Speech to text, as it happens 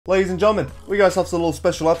Ladies and gentlemen, we got ourselves a little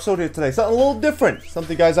special episode here today. Something a little different.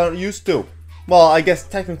 Something you guys aren't used to. Well, I guess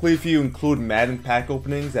technically if you include Madden pack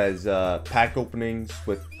openings as pack openings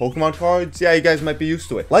with Pokemon cards, yeah, you guys might be used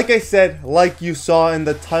to it. Like I said, like you saw in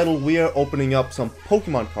the title, we are opening up some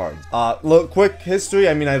Pokemon cards. Look, quick history.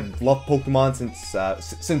 I mean, I've loved Pokemon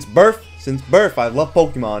since birth. Since birth, I love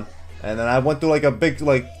Pokemon. And then I went through like a big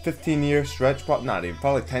 15-year stretch, probably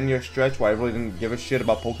 10-year stretch where I really didn't give a shit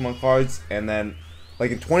about Pokemon cards. And then like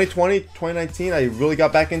in 2020, 2019, I really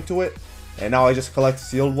got back into it. And now I just collect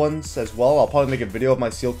sealed ones as well. I'll probably make a video of my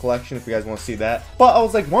sealed collection if you guys want to see that. But I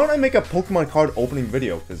was like, why don't I make a Pokemon card opening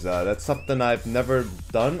video? Because that's something I've never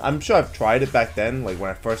done. I'm sure I've tried it back then, like when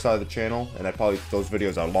I first started the channel. And those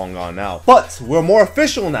videos are long gone now. But we're more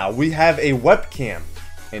official now. We have a webcam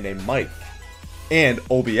and a mic and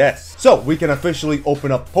OBS. So we can officially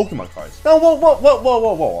open up Pokemon cards. Now, whoa.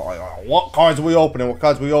 What cards are we opening? What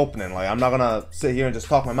cards are we opening? Like, I'm not gonna sit here and just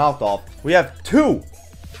talk my mouth off. We have two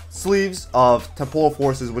sleeves of Temporal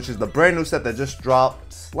Forces, which is the brand new set that just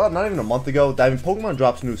dropped, well, not even a month ago. I mean, Pokemon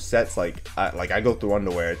drops new sets like I go through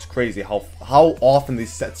underwear. It's crazy how often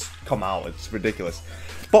these sets come out. It's ridiculous.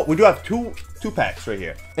 But we do have two packs right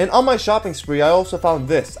here. And on my shopping spree, I also found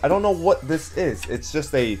this. I don't know what this is. It's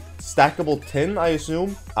just a stackable tin, I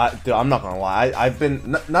assume. Dude, I'm not gonna lie. I've been,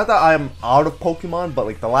 not that I'm out of Pokemon, but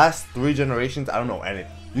like the last 3 generations, I don't know anything.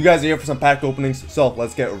 You guys are here for some pack openings, so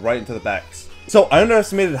let's get right into the packs. So I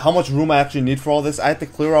underestimated how much room I actually need for all this. I had to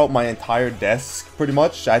clear out my entire desk, pretty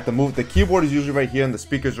much. I had to move, the keyboard is usually right here, and the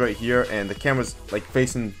speaker's right here, and the camera's like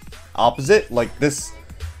facing opposite. Like this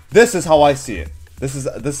is how I see it. This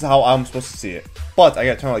is how I'm supposed to see it. But I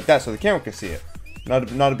gotta turn it like that so the camera can see it.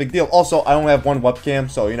 Not a big deal. Also, I only have one webcam,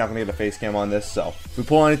 so you're not gonna get a face cam on this. So if we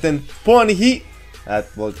pull any heat,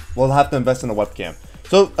 we'll have to invest in a webcam.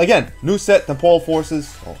 So again, new set, Temporal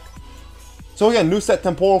Forces. So again, new set,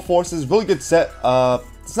 Temporal Forces, really good set.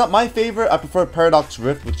 It's not my favorite. I prefer Paradox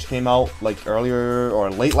Rift, which came out like earlier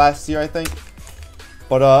or late last year, I think.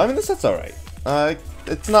 But I mean, this set's alright.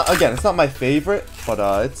 It's not my favorite,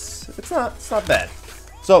 but it's not bad.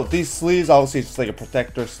 So these sleeves, obviously, it's just like a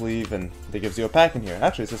protector sleeve, and it gives you a pack in here.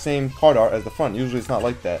 Actually, it's the same card art as the front. Usually, it's not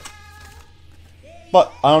like that.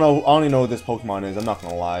 But I don't know. I don't even know what this Pokemon is. I'm not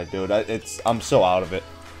gonna lie, dude. I'm so out of it.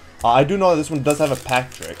 I do know this one does have a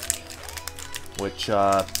pack trick, which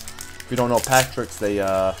if you don't know pack tricks, they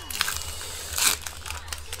Alright,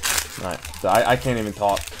 so I can't even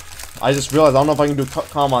talk. I just realized I don't know if I can do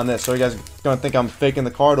calm on this, so you guys are gonna think I'm faking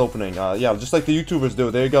the card opening. Yeah, just like the YouTubers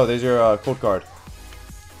do. There you go. There's your code card.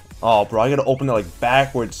 Oh, bro, I gotta open it like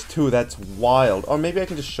backwards too. That's wild. Or maybe I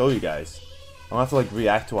can just show you guys. I don't have to like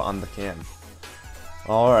react to it on the cam.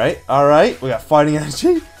 All right. We got Fighting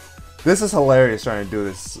Energy. This is hilarious trying to do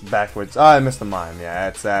this backwards. Oh, I missed the mime.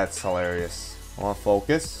 Yeah, that's hilarious. I want to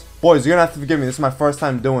focus. Boys, you're gonna have to forgive me. This is my first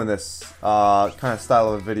time doing this kind of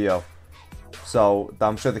style of a video. So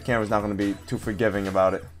I'm sure the camera's not going to be too forgiving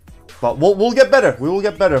about it, but we'll get better. We will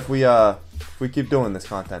get better if we keep doing this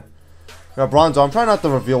content. We got Bronzor. I'm trying not to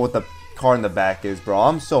reveal what the card in the back is, bro.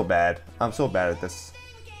 I'm so bad. I'm so bad at this.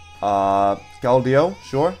 Keldeo,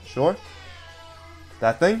 sure.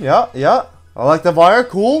 That thing, yeah. I like the wire.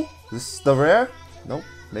 Cool. This is the rare. Nope,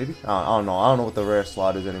 maybe. I don't know. I don't know what the rare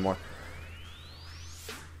slot is anymore.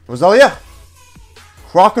 Roselia,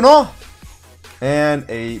 Croconaw. And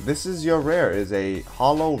this is your rare, is a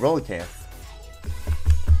Hollow Relicanth.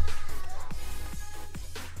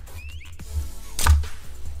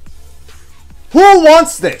 Who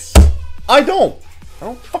wants this? I don't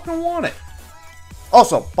fucking want it.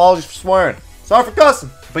 Also, apologies for swearing. Sorry for cussing.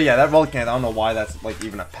 But yeah, that Relicanth, I don't know why that's like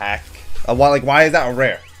even a pack. Why is that a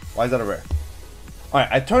rare? Why is that a rare? Alright,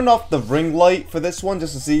 I turned off the ring light for this one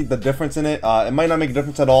just to see the difference in it. It might not make a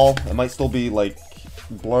difference at all. It might still be like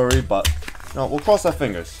blurry, but no, we'll cross our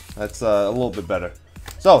fingers. That's a little bit better.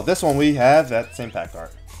 So this one we have that same pack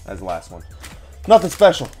art as the last one. Nothing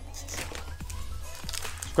special.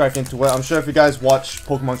 Let's crack into it. I'm sure if you guys watch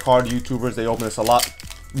Pokemon card YouTubers, they open this a lot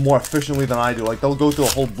more efficiently than I do. Like they'll go through a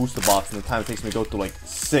whole booster box, and the time it takes me to go through like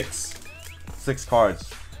six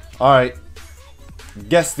cards. All right,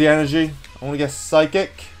 guess the energy. I want to guess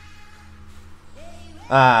Psychic.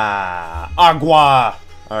 Agua.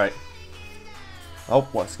 All right. Oh,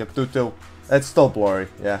 what? Skip through 2. It's still blurry.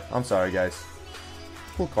 Yeah, I'm sorry, guys.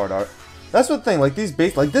 Cool card art. That's the thing. Like these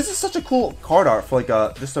base, like this is such a cool card art for like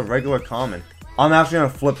just a regular common. I'm actually gonna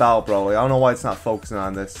flip out, bro. Like I don't know why it's not focusing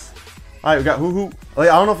on this. All right, we got Hoo-Hoo. Like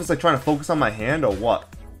I don't know if it's like trying to focus on my hand or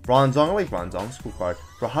what. Bronzong. I like Bronzong. It's a cool card.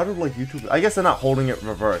 Bro, how do like YouTube? I guess they're not holding it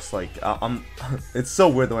reverse. Like it's so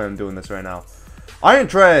weird the way I'm doing this right now. Iron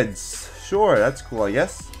Treads. Sure, that's cool. I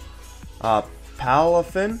guess.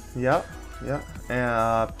 Palafin. Yeah, yeah.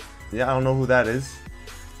 And yeah, I don't know who that is.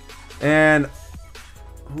 And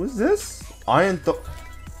who's this? Iron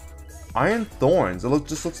Thorns. It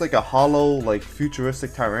just looks like a hollow, like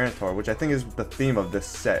futuristic Tyranitar, which I think is the theme of this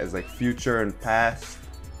set, is like future and past,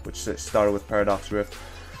 which started with Paradox Rift.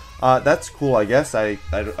 That's cool, I guess.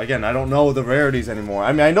 Again, I don't know the rarities anymore.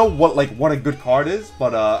 I mean, I know what a good card is,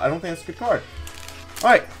 but I don't think it's a good card. All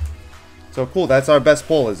right, so cool. That's our best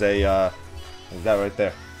pull. Is that right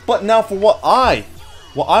there? But now for what I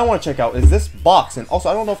want to check out is this box, and also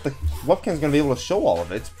I don't know if the webcam's gonna be able to show all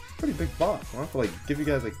of it. It's a pretty big box. I have to like give you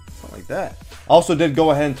guys like something like that. I also did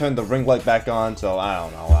go ahead and turn the ring light back on, so I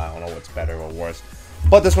don't know what's better or worse.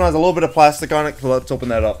 But this one has a little bit of plastic on it, so let's open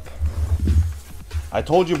that up. I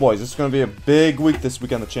told you boys, this is going to be a big week this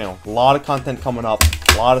week on the channel. A lot of content coming up,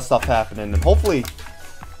 a lot of stuff happening, and hopefully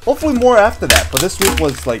more after that. But this week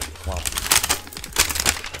was like, well,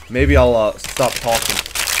 maybe I'll stop talking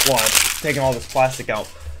while I'm taking all this plastic out.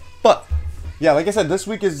 But yeah, like I said, this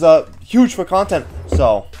week is huge for content,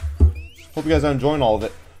 so hope you guys are enjoying all of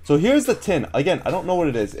it. So here's the tin. Again, I don't know what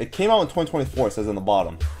it is. It came out in 2024, it says on the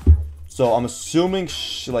bottom. So I'm assuming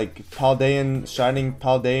like Paldean, Shining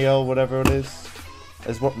Paldeo, whatever it is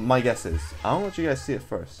what my guess is. I don't let you guys see it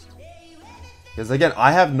first, because again,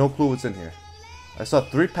 I have no clue what's in here. I saw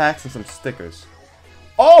 3 packs and some stickers.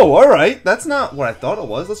 Oh, alright, that's not what I thought it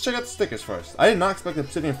was. Let's check out the stickers first. I did not expect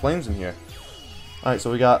Obsidian Flames in here. Alright,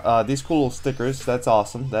 so we got these cool little stickers. That's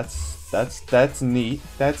awesome. That's neat.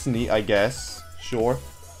 That's neat, I guess. Sure.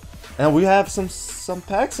 And we have some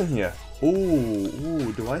packs in here.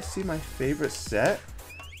 Ooh, do I see my favorite set?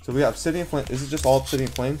 So we got Obsidian Flames. Is it just all Obsidian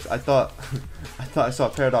Flames? I thought I saw a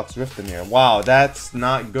Paradox Rift in here. Wow, that's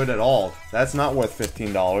not good at all. That's not worth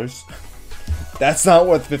 $15. That's not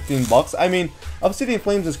worth 15 bucks. I mean, Obsidian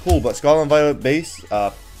Flames is cool, but Scarlet and Violet base,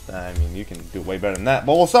 I mean, you can do way better than that.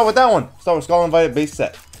 But we'll start with that one. Start with Scarlet and Violet base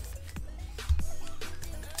set.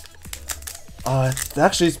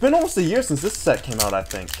 Actually, it's been almost a year since this set came out, I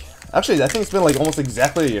think. Actually, I think it's been like almost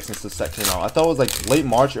exactly a year since this set came out. I thought it was like late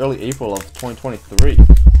March, early April of 2023.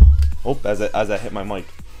 Oh, as I hit my mic.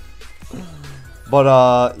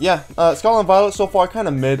 But yeah, Scarlet and Violet so far kind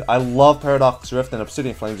of mid. I love Paradox Rift, and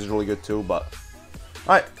Obsidian Flames is really good too. But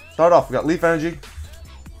all right, start off. We got Leaf Energy.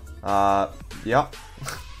 Yeah.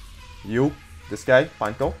 You, this guy,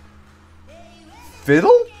 Panto.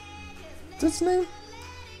 Fiddle? What's its name?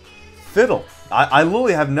 Fiddle. I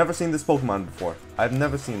literally have never seen this Pokemon before. I've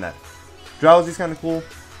never seen that. Drowsy's kind of cool.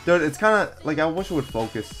 Dude, it's kind of like, I wish it would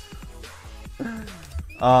focus. We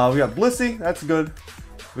got Blissey. That's good.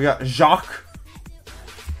 We got Jacques.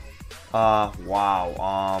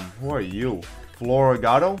 Wow. Who are you?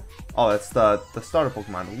 Floragato? Oh, that's the starter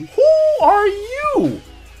Pokemon. Who are you?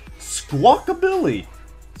 Squawkabilly.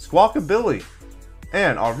 Squawkabilly.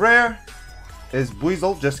 And our rare is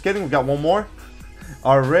Weasel. Just kidding. We got one more.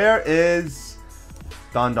 Our rare is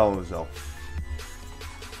Dondozo.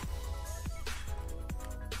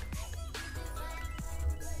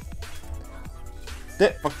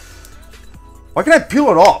 Why can I peel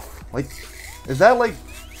it off? Like, is that like...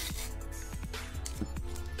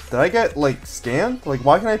 Did I get, like, scanned? Like,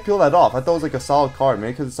 why can I peel that off? I thought it was like a solid card.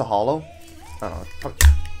 Maybe because it's a hollow? I don't know.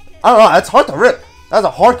 I don't know. That's hard to rip. That's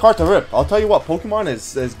a hard card to rip. I'll tell you what. Pokemon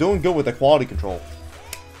is doing good with the quality control.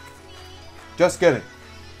 Just kidding.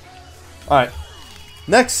 Alright.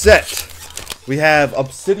 Next set. We have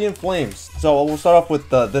Obsidian Flames. So we'll start off with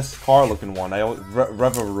this car looking one.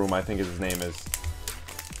 Reveroom, I think his name is.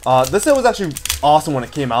 This set was actually awesome when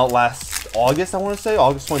it came out last August, I want to say.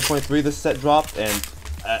 August 2023 this set dropped, and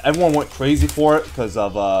everyone went crazy for it because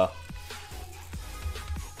of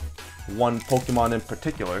one Pokemon in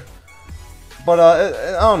particular. But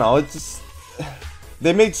I don't know, it's just...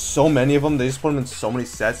 They made so many of them, they just put them in so many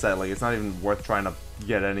sets that like it's not even worth trying to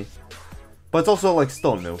get any. But it's also like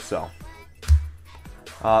still new, so...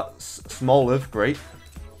 Smoliv, great.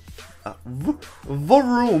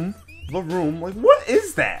 Varoom, like what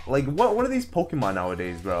is that? Like what are these Pokemon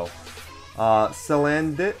nowadays, bro?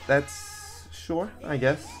 Salandit, that's sure, I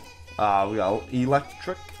guess. We got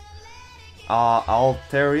Electric.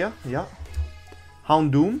 Altaria, yeah.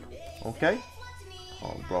 Houndoom, okay.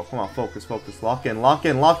 Oh, bro, come on, focus, lock in,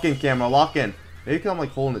 camera, lock in. Maybe because I'm like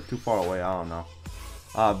holding it too far away, I don't know.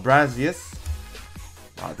 Brazius.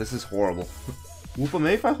 Wow, this is horrible. Woopa,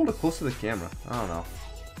 maybe if I hold it close to the camera, I don't know.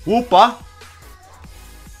 Woopa.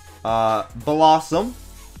 Blossom.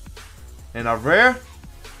 And a rare.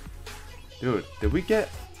 Dude, did we get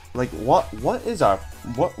like what is our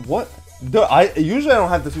what? Dude, usually I don't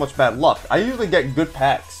have this much bad luck. I usually get good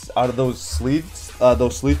packs out of those sleeves,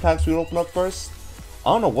 those sleeve packs we open up first.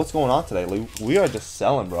 I don't know what's going on today. Like, we are just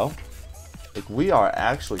selling, bro. Like, we are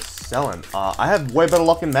actually selling. I have way better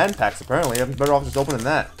luck in Madden packs, apparently. I'm better off just opening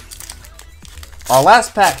that. Our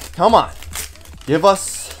last pack. Come on. Give us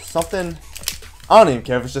something. I don't even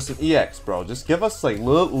care if it's just an EX, bro. Just give us, like,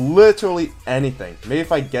 literally anything. Maybe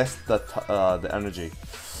if I guess the energy.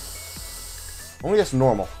 I'm gonna guess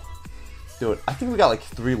normal. Dude, I think we got, like,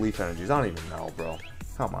 3 leaf energies. I don't even know, bro.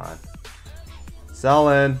 Come on.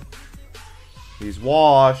 Selling. He's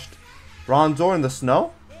washed. Bronzor in the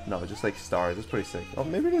snow? No, just like stars. It's pretty sick. Oh,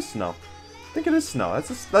 maybe it is snow. I think it is snow. That's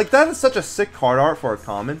just, like, that is such a sick card art for a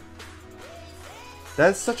common. That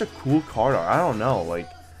is such a cool card art. I don't know. Like,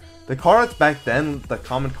 the card arts back then, the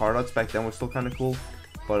common card arts back then were still kind of cool.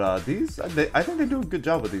 But these, I think they do a good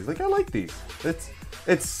job with these. Like, I like these.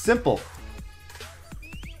 It's simple.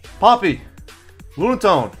 Poppy.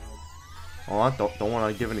 Lunatone. Oh, I don't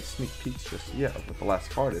want to give any sneak peeks just yet of what the last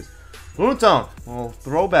card is. Lunatone. Well,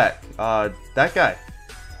 throwback. That guy.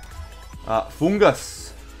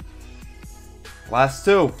 Fungus. Last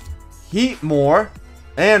 2. Heatmore.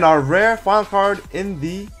 And our rare final card in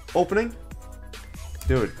the opening.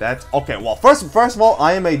 Dude, that's... Okay, well, first of all,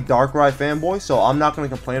 I am a Darkrai fanboy, so I'm not going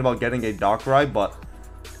to complain about getting a Darkrai, but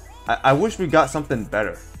I wish we got something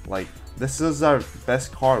better. Like, this is our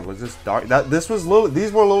best card. Was this Dark... These were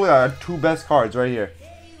literally our 2 best cards right here.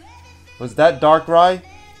 Was that Darkrai?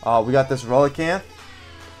 We got this Relicanth.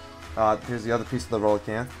 Here's the other piece of the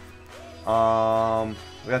Relicanth.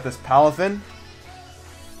 We got this Palafin.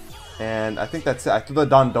 And I think that's it. I threw the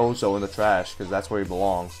Dondozo in the trash because that's where he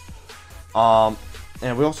belongs.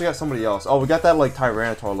 And we also got somebody else. Oh, we got that like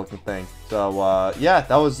Tyranitar looking thing. So yeah,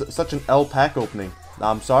 that was such an L pack opening.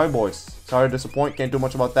 I'm sorry, boys. Sorry to disappoint. Can't do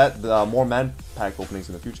much about that. More Madden pack openings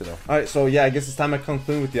in the future, though. Alright, so yeah, I guess it's time I come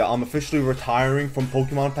clean with you. I'm officially retiring from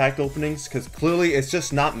Pokemon pack openings because clearly it's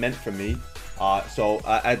just not meant for me.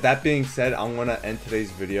 That being said, I'm gonna end today's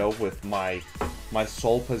video with my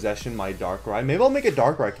sole possession, my Darkrai. Maybe I'll make a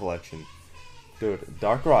Darkrai collection. Dude,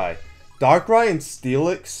 Darkrai and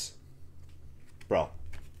Steelix.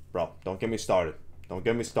 Bro, don't get me started. Don't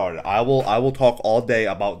get me started. I will talk all day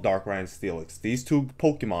about Darkrai and Steelix. These 2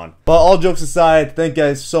 Pokemon. But all jokes aside, thank you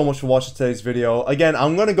guys so much for watching today's video. Again,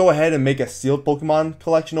 I'm going to go ahead and make a sealed Pokemon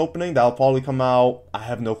collection opening. That'll probably come out, I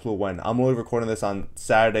have no clue when. I'm only recording this on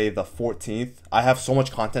Saturday the 14th. I have so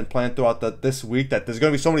much content planned throughout this week that there's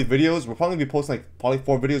going to be so many videos. We're probably going to be posting like probably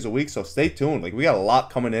 4 videos a week, so stay tuned. Like, we got a lot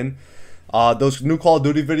coming in. Those new Call of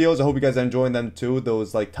Duty videos, I hope you guys are enjoying them too.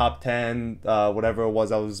 Those like top 10, whatever it was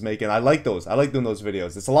I was making. I like those. I like doing those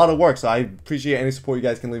videos. It's a lot of work, so I appreciate any support you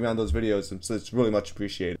guys can leave me on those videos. So it's really much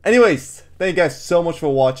appreciated. Anyways, thank you guys so much for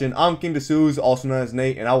watching. I'm King D'Souza, also known as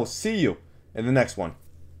Nate, and I will see you in the next one.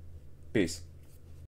 Peace.